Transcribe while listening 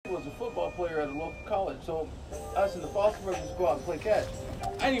us and the Foster brothers go out and play catch.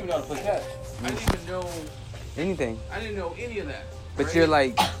 I didn't even know how to play catch. I didn't even know anything. I didn't know any of that. But right? you're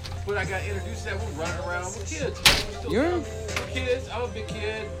like. But I got introduced to that. We're running around. We're kids. We're kids. I'm a big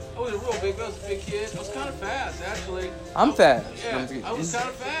kid. I was a real big. I was a big kid. I was kind of fast, actually. I'm fast. Yeah, I was kind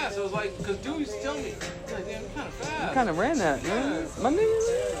of fast. I was like, because dude used to tell me, he's like, damn, you're kind of fast. You kind of ran that, man. My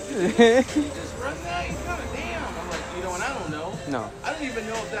nigga. You just run that. You kind of damn. I'm like, you know, and I don't know. No. I don't even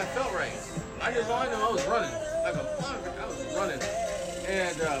know if that felt right. All I know I was running. Like I was running.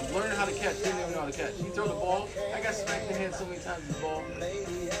 And learning how to catch, didn't even know how to catch. He throw the ball, I got smacked in the head so many times with the ball.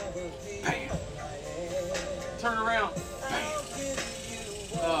 Bam! Turn around. Bam!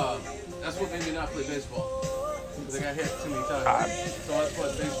 That's what made me not play baseball. Because I got hit too many times. So that's why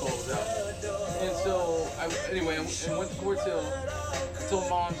baseball was out. And so, I went to Quartz Hill. I told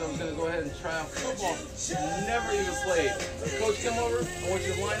moms I was going to go ahead and try out football. Never even played. Coach, come over. I want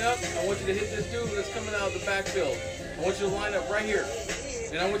you to line up. I want you to hit this dude that's coming out of the backfield. I want you to line up right here.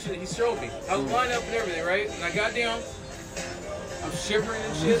 And I want you to, he showed me. I was lined up and everything, right? And I got down. I'm shivering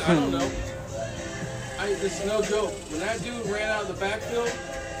and shit. I don't know. This is no joke. When that dude ran out of the backfield,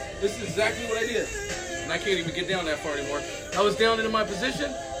 this is exactly what I did. And I can't even get down that far anymore. I was down into my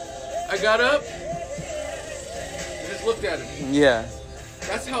position. I got up. And just looked at him. Yeah.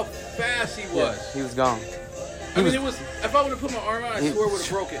 That's how fast he was. Yeah, he was gone. It was, if I would have put my arm out, I swear I would have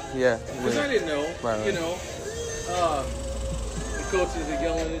broke it. Yeah. Because I didn't know, right. You know. The coaches are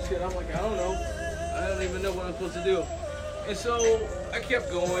yelling and shit. I'm like, I don't know. I don't even know what I'm supposed to do. And so I kept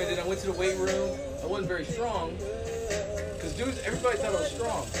going, and I went to the weight room. I wasn't very strong. Because dudes, everybody thought I was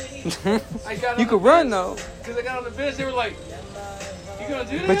strong. I got you could run, though. Because I got on the bench, they were like, you gonna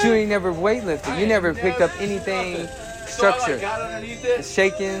do that? But you ain't never weightlifted. You never picked up anything structured. So I got underneath it.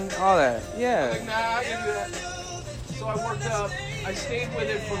 Shaking, all that. Yeah. I'm like, nah, I can do that. So I worked up. I stayed with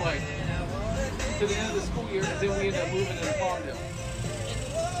it for like to the end of the school year, and then we ended up moving into Palmdale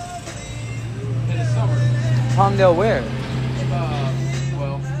in the summer. Palmdale where?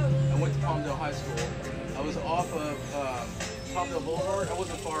 Well, I went to Palmdale High School. I was off of Palmdale Boulevard. I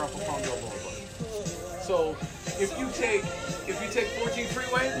wasn't far off of Palmdale Boulevard. So if you take 14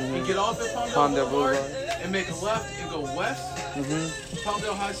 freeway and get off at Palmdale Boulevard and make a left and go west,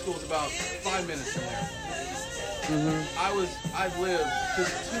 Palmdale High School is about 5 minutes from there. I lived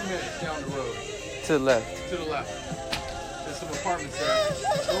just 2 minutes down the road. To the left. To the left. There's some apartments there.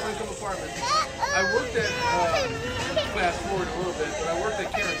 Low-income apartments. I worked at, fast forward a little bit, but I worked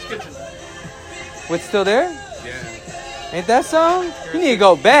at Karen's Kitchen. What's still there? Yeah. Ain't that song? You need to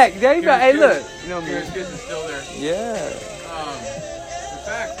go back. There you go. Hey, look. You know Karen's Kitchen's still there. Yeah. In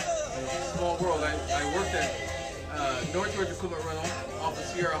fact, small world, I worked at North Georgia Equipment Rental off the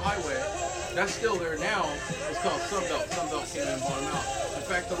Sierra Highway. That's still there now. It's called Sunbelt. Sunbelt came in and bought them out. In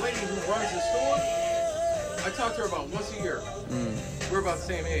fact, the lady who runs the store, I talk to her about once a year. We're about the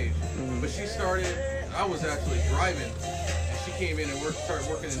same age. But she started, I was actually driving, and she came in and started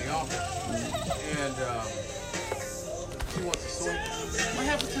working in the office. And she wants to swing. What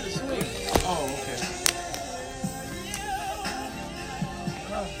happened to the swing? Oh, okay.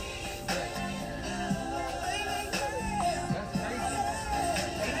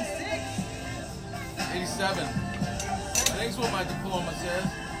 87. I think that's what my diploma says.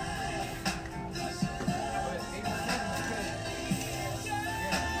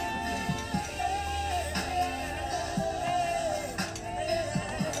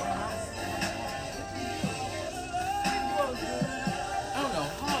 I don't know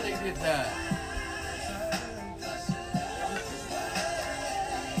how they did that.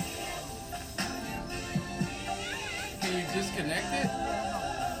 Can you disconnect it?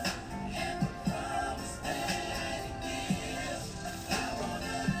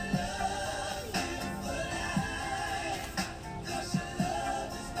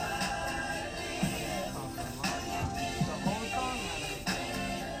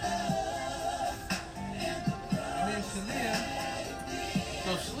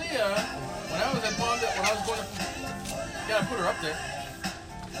 Put her up there.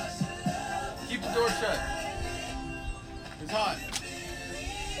 Keep the door shut. It's hot.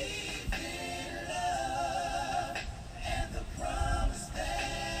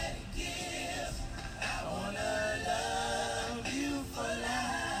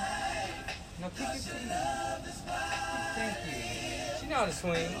 No, kick your feet. Thank you. She know how to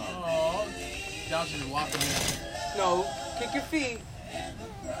swing. Oh, Josh is walking in. No, kick your feet.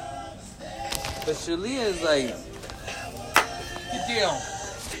 But Shalia is like, Get down.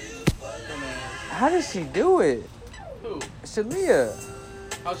 how does she do it? Who? Shalia.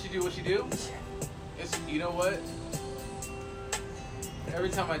 How she do what she do? It's, you know what? Every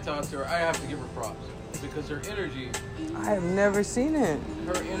time I talk to her, I have to give her props. because her energy, I have never seen it.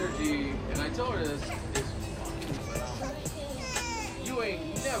 her energy, and I told her this, is fucking phenomenal. You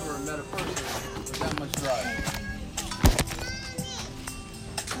ain't never met a person with that much drive.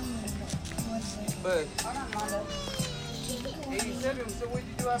 But 87. So what did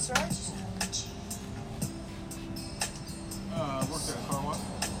you do after high school? Worked at a car wash.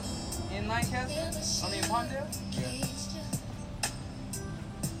 In Lancaster? I mean Palmdale? Yeah.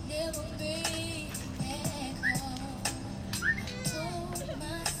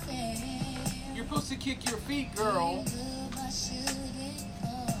 You're supposed to kick your feet, girl.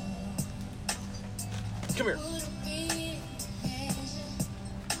 Come here.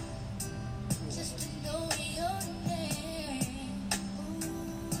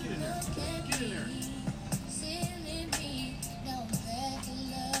 Get in there. Get in there.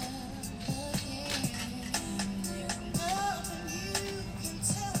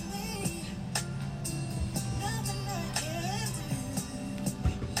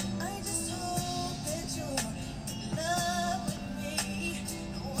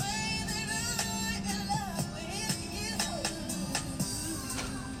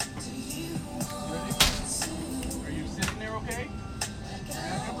 Are you sitting there okay?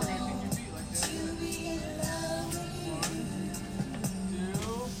 Yeah, we're gonna kick your feet like that. 1,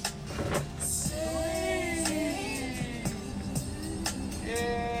 2, 3.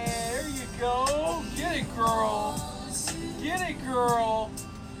 Yeah, there you go. Get it, girl. Get it, girl.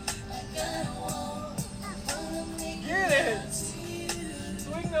 Get it.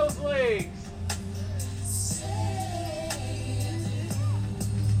 Swing those legs.